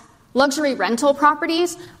 Yet, luxury rental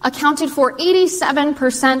properties accounted for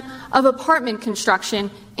 87% of apartment construction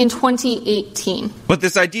in 2018. But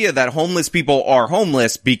this idea that homeless people are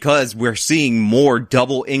homeless because we're seeing more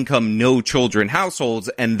double income, no children households,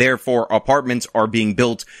 and therefore apartments are being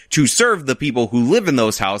built to serve the people who live in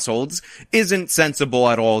those households isn't sensible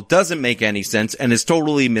at all, doesn't make any sense, and is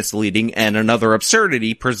totally misleading and another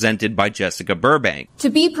absurdity presented by Jessica Burbank. To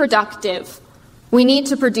be productive, we need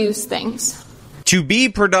to produce things. To be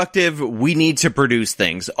productive, we need to produce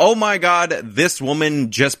things. Oh my God, this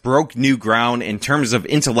woman just broke new ground in terms of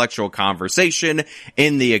intellectual conversation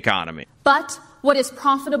in the economy. But what is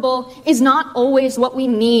profitable is not always what we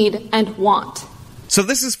need and want. So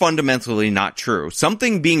this is fundamentally not true.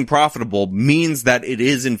 Something being profitable means that it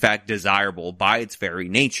is in fact desirable by its very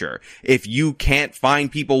nature. If you can't find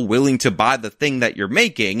people willing to buy the thing that you're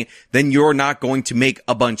making, then you're not going to make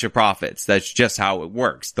a bunch of profits. That's just how it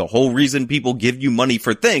works. The whole reason people give you money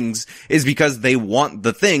for things is because they want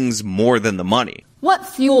the things more than the money. What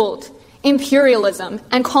fueled imperialism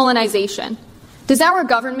and colonization? Does our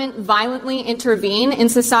government violently intervene in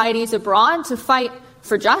societies abroad to fight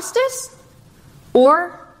for justice?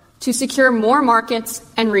 Or to secure more markets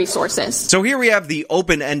and resources? So here we have the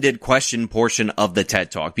open-ended question portion of the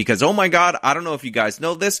TED Talk, because oh my God, I don't know if you guys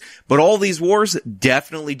know this, but all these wars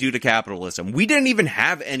definitely due to capitalism. We didn't even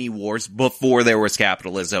have any wars before there was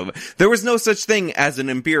capitalism. There was no such thing as an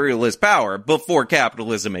imperialist power before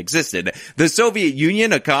capitalism existed. The Soviet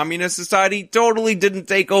Union, a communist society, totally didn't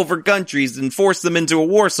take over countries and force them into a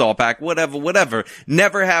Warsaw Pact, whatever.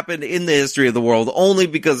 Never happened in the history of the world, only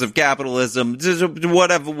because of capitalism,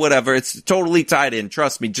 whatever. It's totally tied in.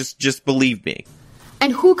 Trust me. Just believe me.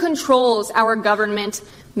 And who controls our government,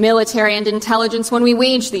 military, and intelligence when we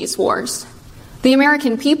wage these wars? The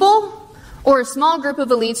American people, or a small group of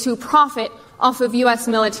elites who profit off of U.S.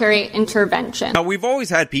 military intervention? Now, we've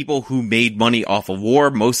always had people who made money off of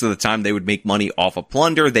war. Most of the time, they would make money off of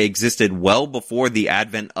plunder. They existed well before the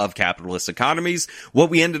advent of capitalist economies.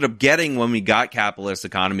 What we ended up getting when we got capitalist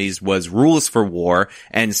economies was rules for war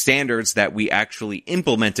and standards that we actually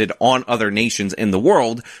implemented on other nations in the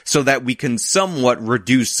world so that we can somewhat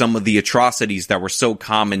reduce some of the atrocities that were so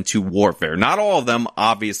common to warfare. Not all of them,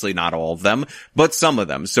 obviously not all of them, but some of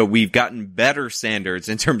them. So we've gotten better standards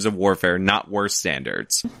in terms of warfare, not worse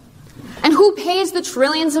standards. And who pays the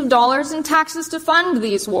trillions of dollars in taxes to fund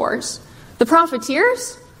these wars? The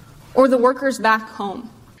profiteers or the workers back home?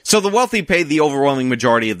 So the wealthy pay the overwhelming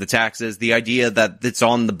majority of the taxes. The idea that it's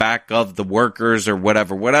on the back of the workers or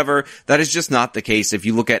whatever, that is just not the case. If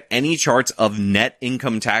you look at any charts of net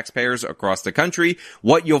income taxpayers across the country,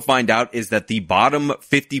 what you'll find out is that the bottom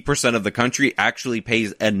 50% of the country actually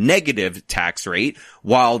pays a negative tax rate,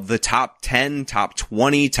 while the top 10, top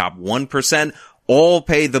 20, top 1% all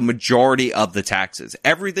pay the majority of the taxes.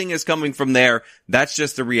 Everything is coming from there. That's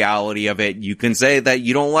just the reality of it. You can say that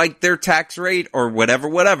you don't like their tax rate or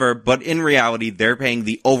whatever, but in reality, they're paying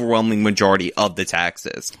the overwhelming majority of the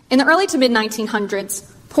taxes. In the early to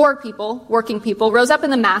mid-1900s, poor people, working people, rose up in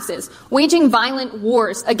the masses, waging violent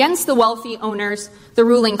wars against the wealthy owners, the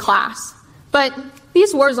ruling class. But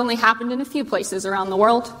these wars only happened in a few places around the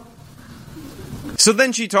world. So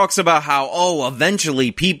then she talks about how,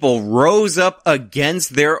 eventually people rose up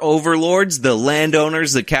against their overlords, the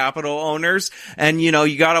landowners, the capital owners, and, you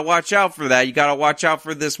gotta watch out for that. You gotta watch out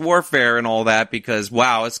for this warfare and all that because,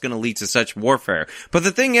 wow, it's gonna lead to such warfare. But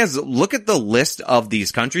the thing is, look at the list of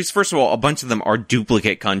these countries. First of all, a bunch of them are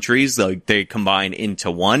duplicate countries, like they combine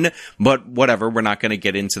into one, but whatever, we're not gonna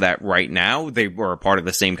get into that right now. They were a part of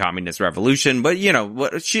the same communist revolution, but,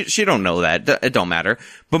 she don't know that. It don't matter.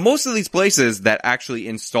 But most of these places that actually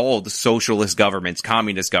installed socialist governments,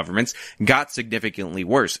 communist governments, got significantly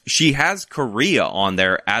worse. She has Korea on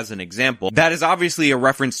there as an example. That is obviously a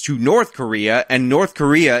reference to North Korea, and North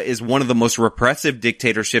Korea is one of the most repressive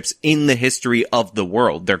dictatorships in the history of the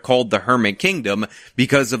world. They're called the Hermit Kingdom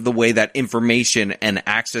because of the way that information and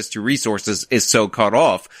access to resources is so cut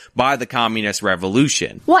off by the communist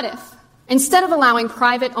revolution. What if, instead of allowing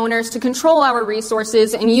private owners to control our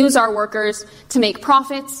resources and use our workers to make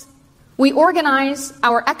profits, we organize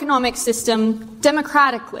our economic system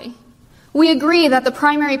democratically? We agree that the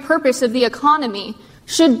primary purpose of the economy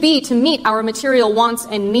should be to meet our material wants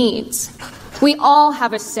and needs. We all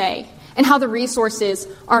have a say in how the resources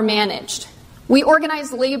are managed. We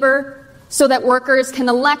organize labor so that workers can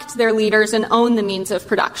elect their leaders and own the means of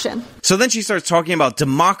production. So then she starts talking about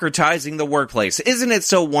democratizing the workplace. Isn't it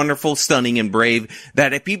so wonderful, stunning, and brave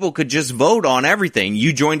that if people could just vote on everything,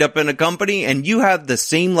 you joined up in a company and you have the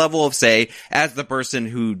same level of say as the person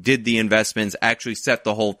who did the investments, actually set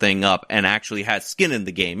the whole thing up, and actually had skin in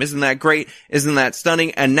the game. Isn't that great? Isn't that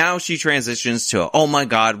stunning? And now she transitions to, oh my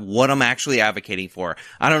God, what I'm actually advocating for,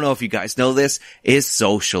 I don't know if you guys know this, is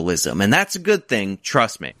socialism. And that's a good thing,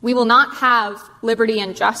 trust me. We will not have liberty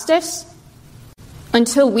and justice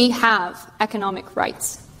until we have economic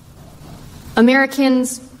rights.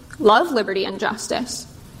 Americans love liberty and justice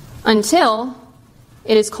until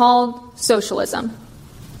it is called socialism.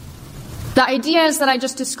 The ideas that I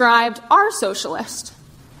just described are socialist.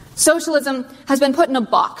 Socialism has been put in a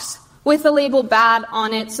box with the label bad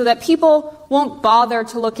on it so that people won't bother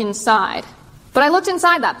to look inside. But I looked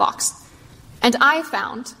inside that box, and I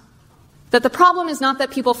found that the problem is not that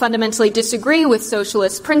people fundamentally disagree with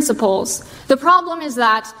socialist principles. The problem is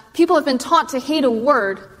that people have been taught to hate a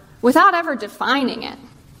word without ever defining it.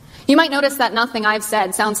 You might notice that nothing I've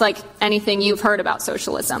said sounds like anything you've heard about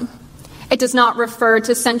socialism. It does not refer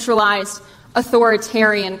to centralized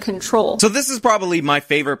authoritarian control. So this is probably my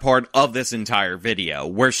favorite part of this entire video,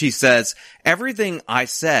 where she says, everything I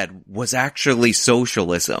said was actually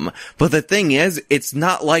socialism. But the thing is, it's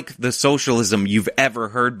not like the socialism you've ever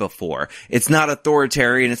heard before. It's not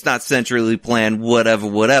authoritarian, it's not centrally planned,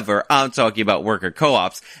 whatever. I'm talking about worker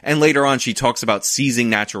co-ops. And later on, she talks about seizing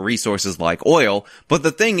natural resources like oil. But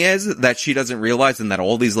the thing is that she doesn't realize, and that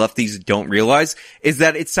all these lefties don't realize, is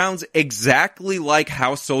that it sounds exactly like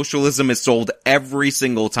how socialism is sold every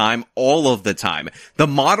single time, all of the time. The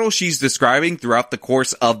model she's describing throughout the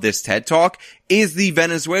course of this TED Talk is the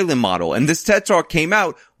Venezuelan model, and this TED Talk came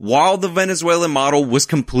out while the Venezuelan model was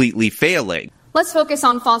completely failing. Let's focus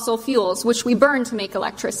on fossil fuels, which we burn to make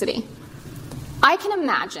electricity. I can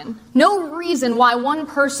imagine no reason why one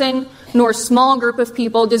person nor small group of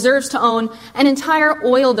people deserves to own an entire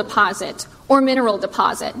oil deposit or mineral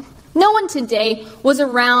deposit. No one today was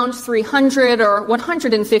around 300 or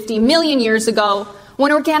 150 million years ago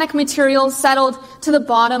when organic materials settled to the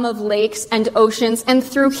bottom of lakes and oceans and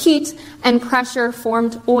through heat and pressure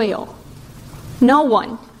formed oil. No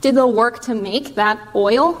one did the work to make that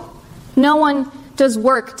oil. No one does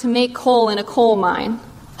work to make coal in a coal mine.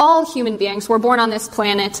 All human beings were born on this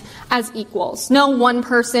planet as equals. No one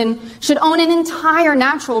person should own an entire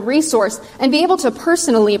natural resource and be able to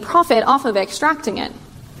personally profit off of extracting it.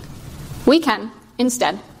 We can,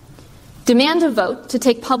 instead, demand a vote to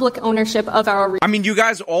take public ownership of our... I mean, you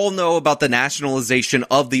guys all know about the nationalization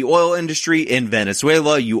of the oil industry in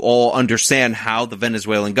Venezuela. You all understand how the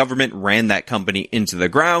Venezuelan government ran that company into the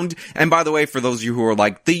ground. And by the way, for those of you who are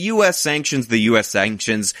like, the U.S. sanctions, the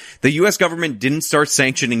U.S. government didn't start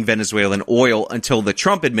sanctioning Venezuelan oil until the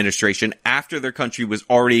Trump administration, after their country was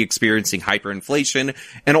already experiencing hyperinflation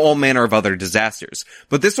and all manner of other disasters.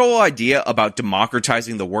 But this whole idea about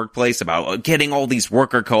democratizing the workplace, about getting all these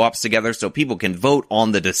worker co-ops together so people can vote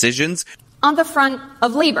on the decisions. On the front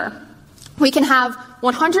of labor, we can have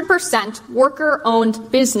 100%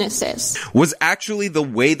 worker-owned businesses. Was actually the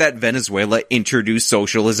way that Venezuela introduced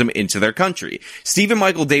socialism into their country. Stephen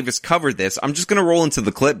Michael Davis covered this. I'm just going to roll into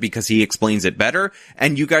the clip because he explains it better,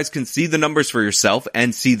 and you guys can see the numbers for yourself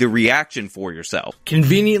and see the reaction for yourself.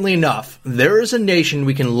 Conveniently enough, there is a nation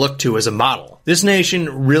we can look to as a model. This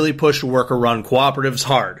nation really pushed worker-run cooperatives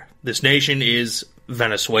hard. This nation is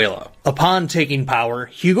Venezuela. Upon taking power,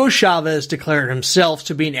 Hugo Chavez declared himself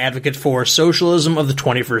to be an advocate for socialism of the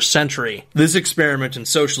 21st century. This experiment in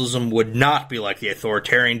socialism would not be like the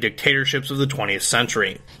authoritarian dictatorships of the 20th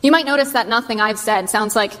century. You might notice that nothing I've said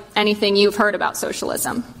sounds like anything you've heard about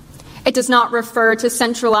socialism. It does not refer to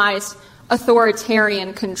centralized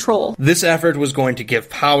authoritarian control. This effort was going to give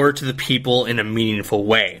power to the people in a meaningful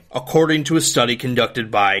way, according to a study conducted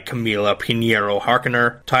by Camila Pinheiro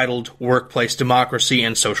Harkener titled Workplace Democracy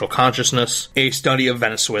and Social Consciousness, a study of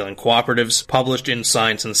Venezuelan cooperatives published in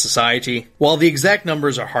Science and Society. While the exact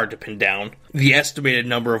numbers are hard to pin down, the estimated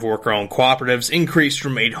number of worker-owned cooperatives increased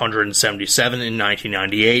from 877 in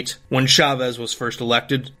 1998, when Chavez was first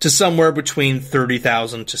elected, to somewhere between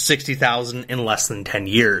 30,000 to 60,000 in less than 10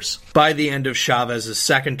 years. By the end of Chavez's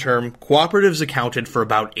second term, cooperatives accounted for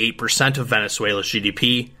about 8% of Venezuela's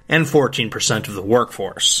GDP and 14% of the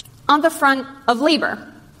workforce. On the front of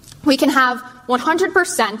labor, we can have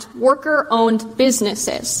 100% worker-owned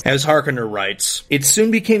businesses. As Harkener writes, it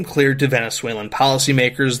soon became clear to Venezuelan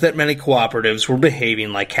policymakers that many cooperatives were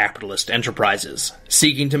behaving like capitalist enterprises,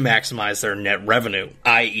 seeking to maximize their net revenue,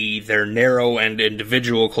 i.e. their narrow and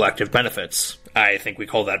individual collective benefits. I think we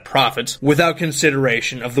call that profit, without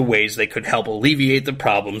consideration of the ways they could help alleviate the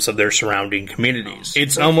problems of their surrounding communities.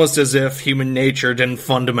 It's almost as if human nature didn't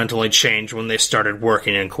fundamentally change when they started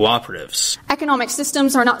working in cooperatives. Economic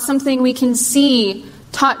systems are not something we can see,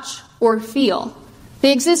 touch, or feel.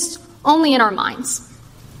 They exist only in our minds.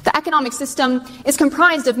 The economic system is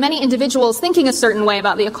comprised of many individuals thinking a certain way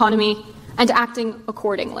about the economy and acting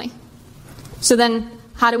accordingly. So then,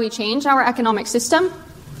 how do we change our economic system?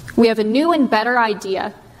 We have a new and better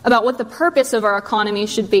idea about what the purpose of our economy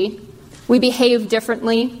should be. We behave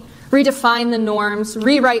differently, redefine the norms,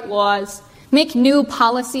 rewrite laws, make new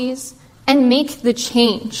policies, and make the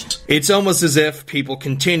change. It's almost as if people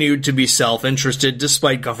continued to be self-interested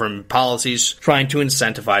despite government policies trying to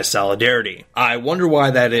incentivize solidarity. I wonder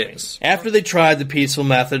why that is. After they tried the peaceful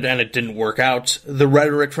method and it didn't work out, the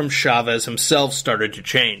rhetoric from Chavez himself started to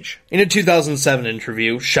change. In a 2007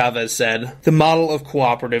 interview, Chavez said, "The model of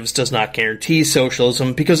cooperatives does not guarantee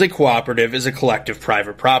socialism because a cooperative is a collective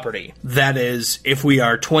private property. That is, if we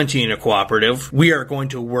are 20 in a cooperative, we are going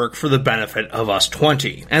to work for the benefit of us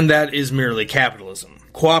 20. And that is merely capitalism.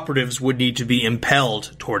 Cooperatives would need to be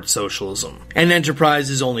impelled towards socialism. An enterprise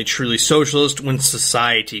is only truly socialist when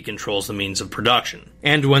society controls the means of production,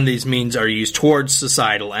 and when these means are used towards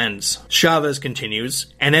societal ends." Chavez continues,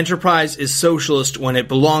 "An enterprise is socialist when it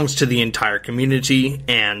belongs to the entire community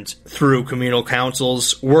and, through communal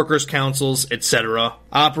councils, workers' councils, etc.,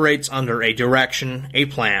 operates under a direction, a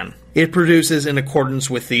plan. It produces in accordance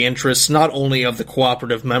with the interests not only of the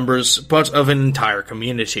cooperative members, but of an entire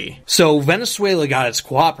community." So Venezuela got its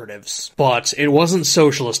cooperatives, but it wasn't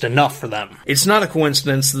socialist enough for them. It's not a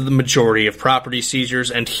coincidence that the majority of property seizures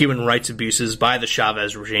and human rights abuses by the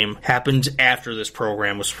Chavez regime happened after this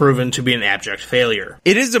program was proven to be an abject failure.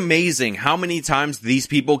 It is amazing how many times these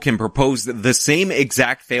people can propose the same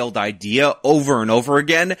exact failed idea over and over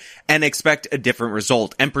again and expect a different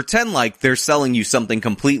result, and pretend like they're selling you something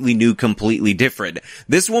completely new, completely different.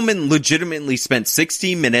 This woman legitimately spent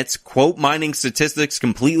 16 minutes quote mining statistics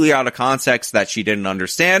completely out of context that she didn't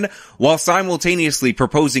understand, while simultaneously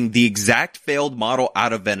proposing the exact failed model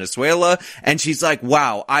out of Venezuela, and she's like,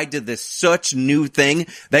 wow, I did this such new thing thing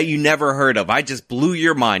that you never heard of. I just blew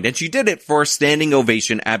your mind. And she did it for a standing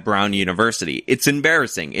ovation at Brown University. It's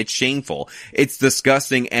embarrassing. It's shameful. It's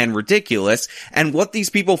disgusting and ridiculous. And what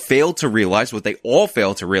these people fail to realize, what they all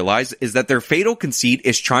fail to realize, is that their fatal conceit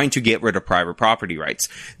is trying to get rid of private property rights.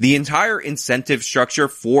 The entire incentive structure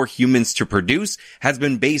for humans to produce has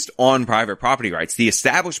been based on private property rights. The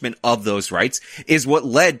establishment of those rights is what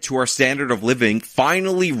led to our standard of living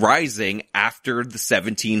finally rising after the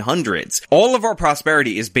 1700s. All of our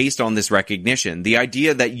prosperity is based on this recognition. The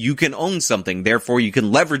idea that you can own something, therefore you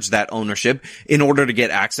can leverage that ownership in order to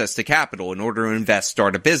get access to capital, in order to invest,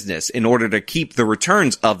 start a business, in order to keep the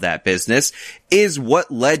returns of that business, is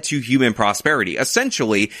what led to human prosperity.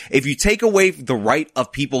 Essentially, if you take away the right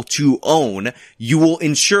of people to own, you will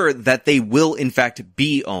ensure that they will in fact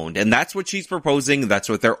be owned. And that's what she's proposing. That's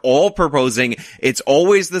what they're all proposing. It's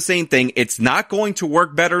always the same thing. It's not going to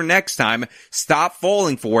work better next time. Stop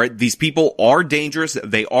falling for it. These people are dangerous.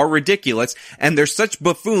 They are ridiculous. And they're such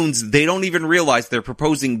buffoons, they don't even realize they're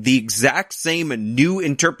proposing the exact same new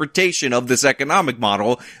interpretation of this economic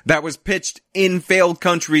model that was pitched in failed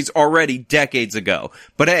countries already decades ago.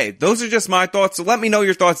 But hey, those are just my thoughts, so let me know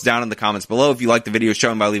your thoughts down in the comments below. If you like the video, show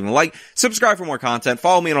them by leaving a like, subscribe for more content,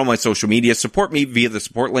 follow me on all my social media, support me via the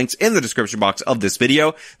support links in the description box of this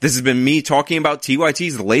video. This has been me talking about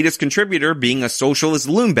TYT's latest contributor being a socialist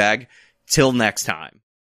loon bag. Till next time.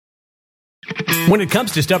 When it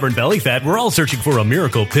comes to stubborn belly fat, we're all searching for a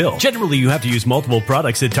miracle pill. Generally, you have to use multiple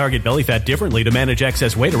products that target belly fat differently to manage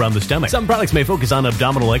excess weight around the stomach. Some products may focus on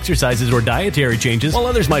abdominal exercises or dietary changes, while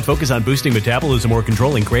others might focus on boosting metabolism or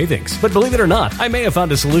controlling cravings. But believe it or not, I may have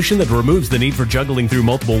found a solution that removes the need for juggling through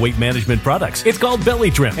multiple weight management products. It's called Belly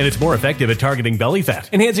Trim, and it's more effective at targeting belly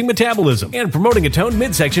fat, enhancing metabolism, and promoting a toned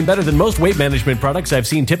midsection better than most weight management products I've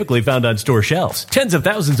seen typically found on store shelves. Tens of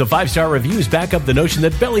thousands of 5-star reviews back up the notion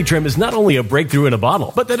that Belly Trim is not only a breakthrough in a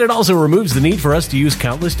bottle, but that it also removes the need for us to use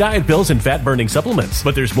countless diet pills and fat-burning supplements.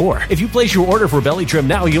 But there's more. If you place your order for Belly Trim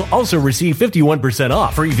now, you'll also receive 51%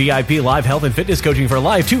 off, free VIP live health and fitness coaching for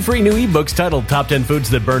life, 2 free new ebooks titled Top 10 Foods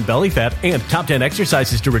That Burn Belly Fat and Top 10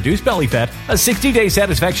 Exercises to Reduce Belly Fat, a 60-day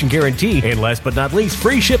satisfaction guarantee, and last but not least,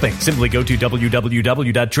 free shipping. Simply go to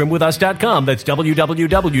www.trimwithus.com. That's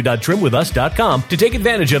www.trimwithus.com to take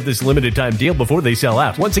advantage of this limited time deal before they sell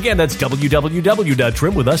out. Once again, that's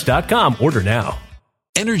www.trimwithus.com. Order now.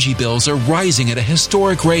 Energy bills are rising at a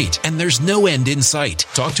historic rate, and there's no end in sight.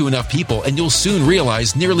 Talk to enough people and you'll soon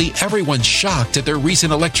realize nearly everyone's shocked at their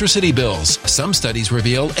recent electricity bills. Some studies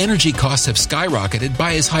reveal energy costs have skyrocketed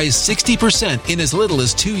by as high as 60% in as little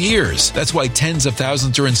as 2 years. That's why tens of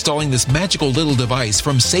thousands are installing this magical little device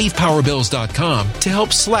from SavePowerBills.com to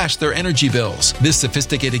help slash their energy bills. This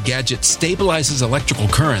sophisticated gadget stabilizes electrical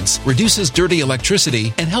currents, reduces dirty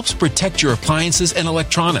electricity, and helps protect your appliances and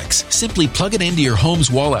electronics. Simply plug it into your home's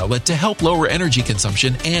wall outlet to help lower energy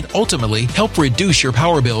consumption and ultimately help reduce your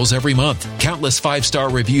power bills every month. Countless 5-star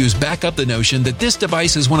reviews back up the notion that this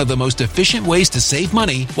device is one of the most efficient ways to save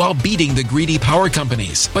money while beating the greedy power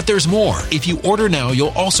companies. But there's more. If you order now, you'll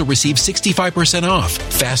also receive 65% off,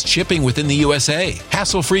 fast shipping within the USA,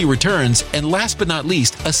 hassle-free returns, and last but not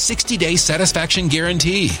least, a 60-day satisfaction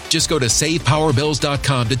guarantee. Just go to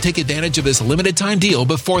SavePowerBills.com to take advantage of this limited time deal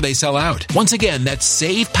before they sell out. Once again, that's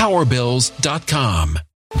SavePowerBills.com.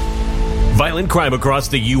 Violent crime across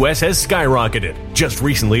the U.S. has skyrocketed. Just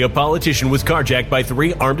recently, a politician was carjacked by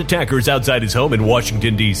 3 armed attackers outside his home in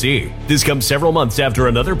Washington, D.C. This comes several months after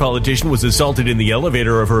another politician was assaulted in the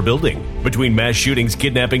elevator of her building. Between mass shootings,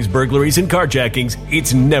 kidnappings, burglaries, and carjackings,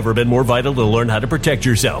 it's never been more vital to learn how to protect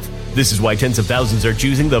yourself. This is why tens of thousands are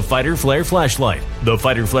choosing the Fighter Flare flashlight. The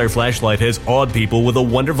Fighter Flare flashlight has awed people with a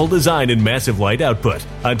wonderful design and massive light output.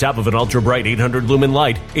 On top of an ultra-bright 800-lumen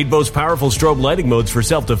light, it boasts powerful strobe lighting modes for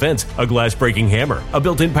self-defense, a glass-breaking hammer, a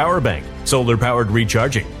built-in power bank, solar-powered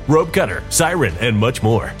recharging, rope cutter, siren, and much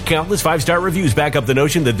more. Countless 5-star reviews back up the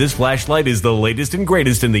notion that this flashlight is the latest and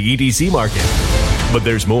greatest in the EDC market. But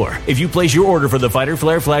there's more. If you place your order for the Fighter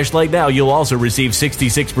Flare flashlight now, you'll also receive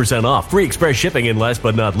 66% off, free express shipping, and last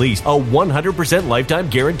but not least, a 100% lifetime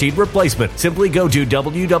guaranteed replacement. Simply go to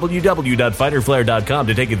www.fighterflare.com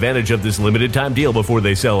to take advantage of this limited time deal before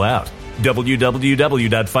they sell out.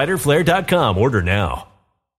 www.fighterflare.com. Order now.